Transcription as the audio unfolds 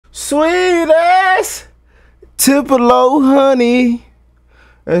Sweet as Tupelo honey.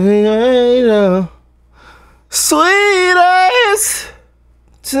 Sweet as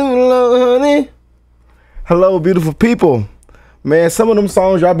Tupelo honey. Hello, beautiful people. Man, some of them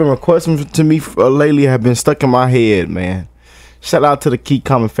songs y'all been requesting to me lately have been stuck in my head, man. Shout out to the Key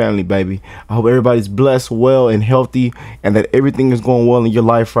Common family, baby. I hope everybody's blessed, well, and healthy, and that everything is going well in your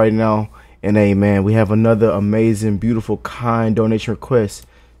life right now. And hey, man, we have another amazing, beautiful, kind donation request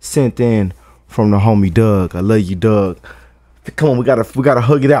sent in from the homie Doug. I love you, Doug. Come on, we gotta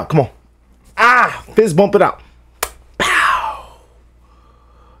hug it out. Come on. Ah, fist bump it out. Pow.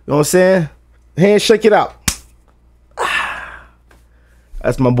 You know what I'm saying? Hand shake it out. Ah.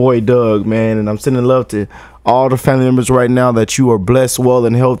 That's my boy Doug, man, and I'm sending love to all the family members right now, that you are blessed, well,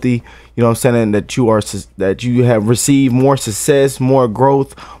 and healthy. You know what I'm saying? And that you have received more success, more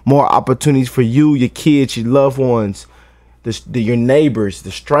growth, more opportunities for you, your kids, your loved ones, your neighbors, the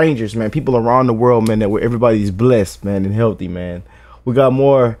strangers, man, people around the world, man, that where everybody's blessed, man, and healthy, man. We got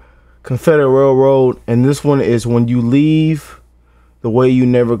more Confederate Railroad, and this one is when you leave the way you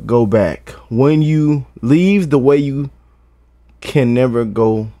never go back. When you leave the way you can never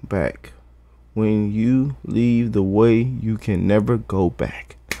go back. When you leave the way you can never go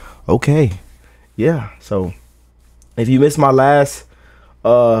back. Okay. Yeah. So if you missed my last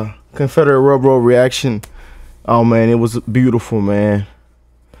Confederate Railroad reaction, oh man, it was beautiful, man.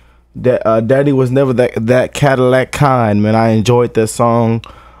 That Daddy was never that Cadillac kind, man. I enjoyed that song.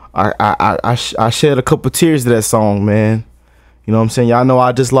 I shed a couple tears to that song, man. You know what I'm saying? Y'all know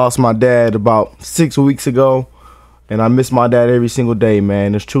I just lost my dad about 6 weeks ago. And I miss my dad every single day,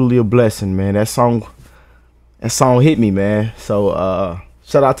 man. It's truly a blessing, man. That song hit me, man. So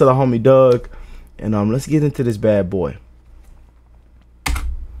shout out to the homie Doug. And let's get into this bad boy.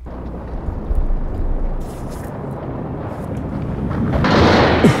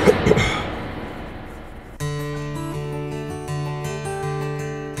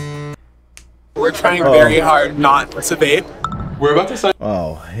 We're trying very hard not to vape. We're about to sign.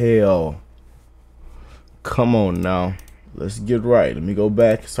 Oh hell. Come on now. Let's get right. Let me go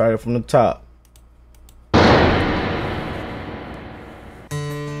back. Start it from the top.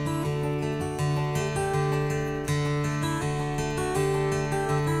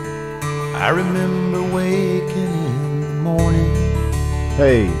 I remember waking in the morning.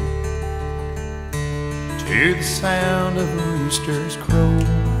 Hey. To the sound of a rooster's crow.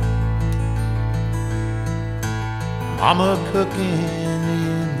 Mama cooking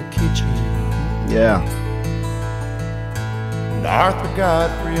in the kitchen. Yeah. And Arthur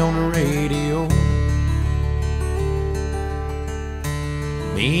Godfrey on the radio.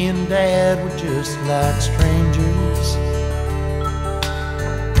 Me and Dad were just like strangers.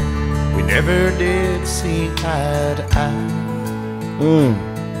 We never did see eye to eye.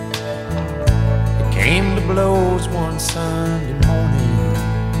 It came to blows one Sunday morning.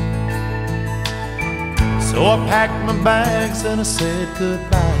 So I packed my bags and I said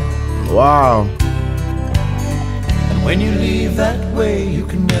goodbye. Wow. When you leave that way, you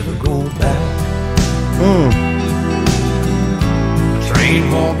can never go back. The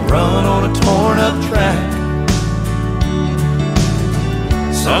train won't run on a torn up track.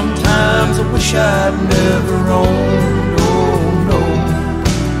 Sometimes I wish I'd never owned, oh no.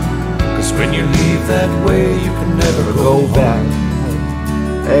 'Cause when you leave that way, you can never go back.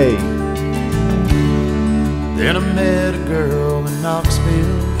 Hey. Then I met a girl in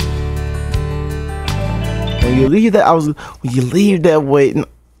Knoxville. When you leave that, when you leave that way,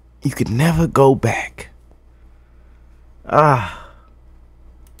 you could never go back. Ah.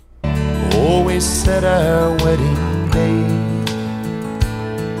 Always said our wedding day.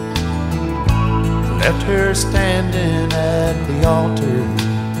 Left her standing at the altar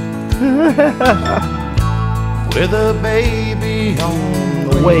with a baby on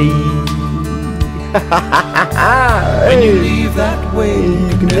the way. When you leave that way,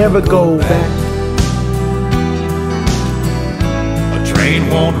 you can never go back. Train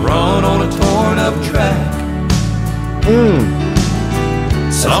won't run on a torn up track.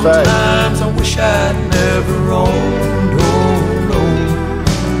 Sometimes I wish I'd never owned, oh no.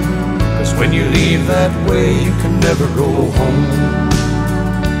 'Cause when you leave that way, you can never go home.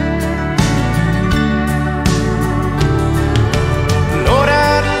 Lord,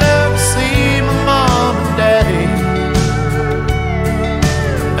 I'd love to see my mom and daddy,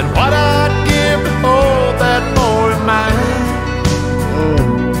 and what I'd give to hold that boy in mine.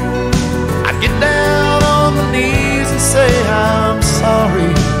 Get down on the knees and say I'm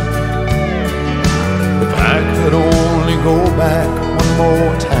sorry. If I could only go back one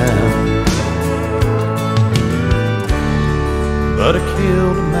more time. But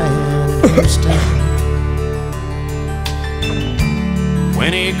man in Houston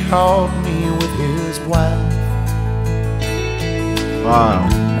when he called me with his wife. Wow.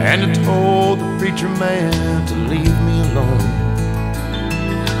 And I told the preacher man to leave me alone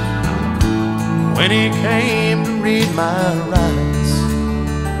when he came to read my rights.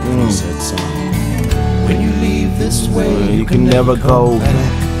 He said, son, when you leave this way, you can never go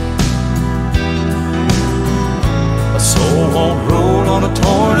back. A soul won't roll on a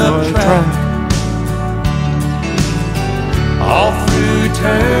torn up track. All through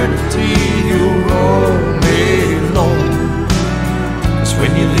eternity you'll roll me alone. 'Cause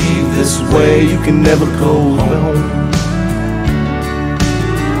when you leave this way, you can never go home.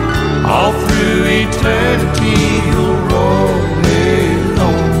 All through eternity you'll roll me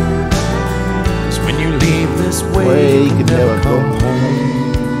alone. 'Cause when you leave this way, you can never go home.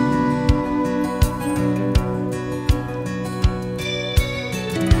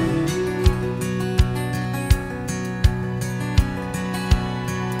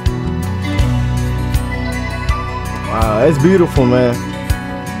 Wow, that's beautiful, man.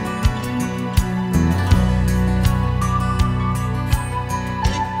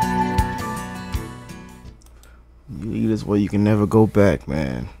 You leave this way, you can never go back,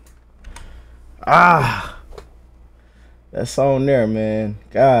 man. Ah, that song there, man.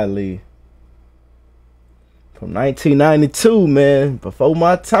 Golly. From 1992, man. Before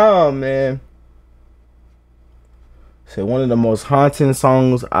my time, man. Say one of the most haunting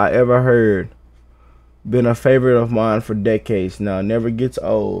songs I ever heard. Been a favorite of mine for decades now. Never gets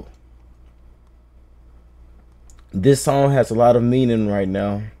old. This song has a lot of meaning right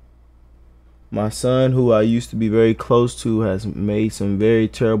now. My son, who I used to be very close to, has made some very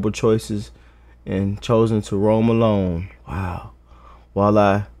terrible choices and chosen to roam alone. Wow. While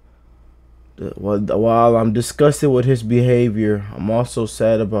I'm disgusted with his behavior, I'm also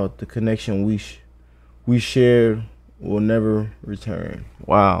sad about the connection we shared will never return.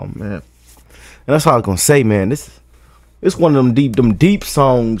 Wow, man. And that's all I'm gonna say, man. This one of them deep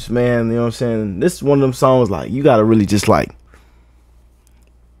songs, man. You know what I'm saying? This is one of them songs like you gotta really just like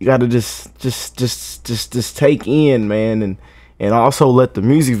you gotta just take in, man, and also let the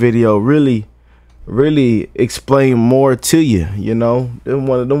music video really explain more to you. You know, then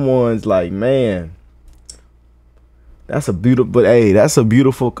one of them ones like, man, that's a beautiful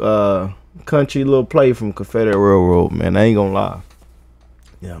country little play from Confederate Railroad, man. I ain't gonna lie.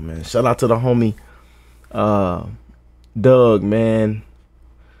 Yeah, man. Shout out to the homie Doug, man.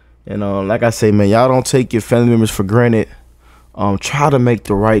 And like I say, man, y'all don't take your family members for granted. Try to make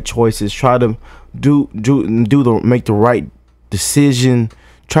the right choices. Try to make the right decision.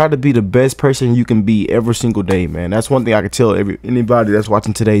 Try to be the best person you can be every single day, man. That's one thing I can tell anybody that's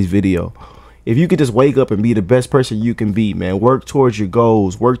watching today's video. If you could just wake up and be the best person you can be, man, work towards your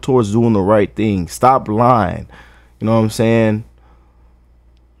goals, work towards doing the right thing. Stop lying. You know what I'm saying?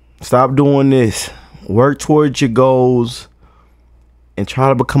 Stop doing this. Work towards your goals and try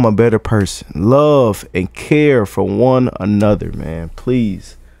to become a better person. Love and care for one another, man.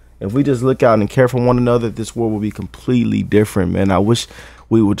 Please. If we just look out and care for one another, this world will be completely different, man. I wish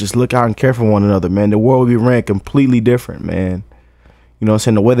we would just look out and care for one another, man. The world would be ran completely different, man. You know what I'm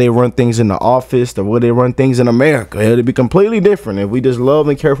saying? The way they run things in the office, the way they run things in America, it'd be completely different if we just love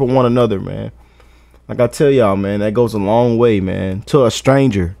and care for one another, man. Like I tell y'all, man, that goes a long way, man. To a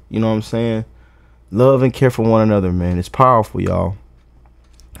stranger, you know what I'm saying? Love and care for one another, man. It's powerful, y'all.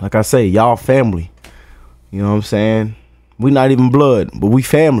 Like I say, y'all family. You know what I'm saying? We not even blood, but we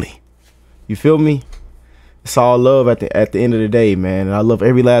family. You feel me? It's all love at the end of the day, man. And I love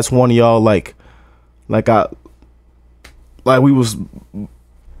every last one of y'all like we was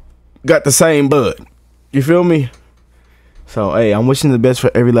got the same blood. You feel me? So, hey, I'm wishing the best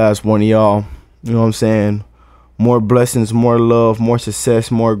for every last one of y'all. You know what I'm saying? More blessings, more love, more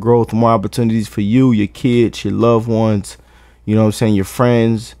success, more growth, more opportunities for you, your kids, your loved ones. You know what I'm saying? Your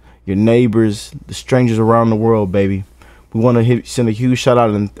friends, your neighbors, the strangers around the world, baby. We want to send a huge shout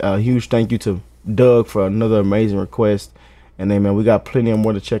out and a huge thank you to Doug for another amazing request. And hey, man, we got plenty of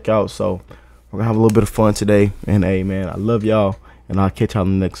more to check out. So we're going to have a little bit of fun today. And hey, man, I love y'all. And I'll catch y'all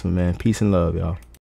in the next one, man. Peace and love, y'all.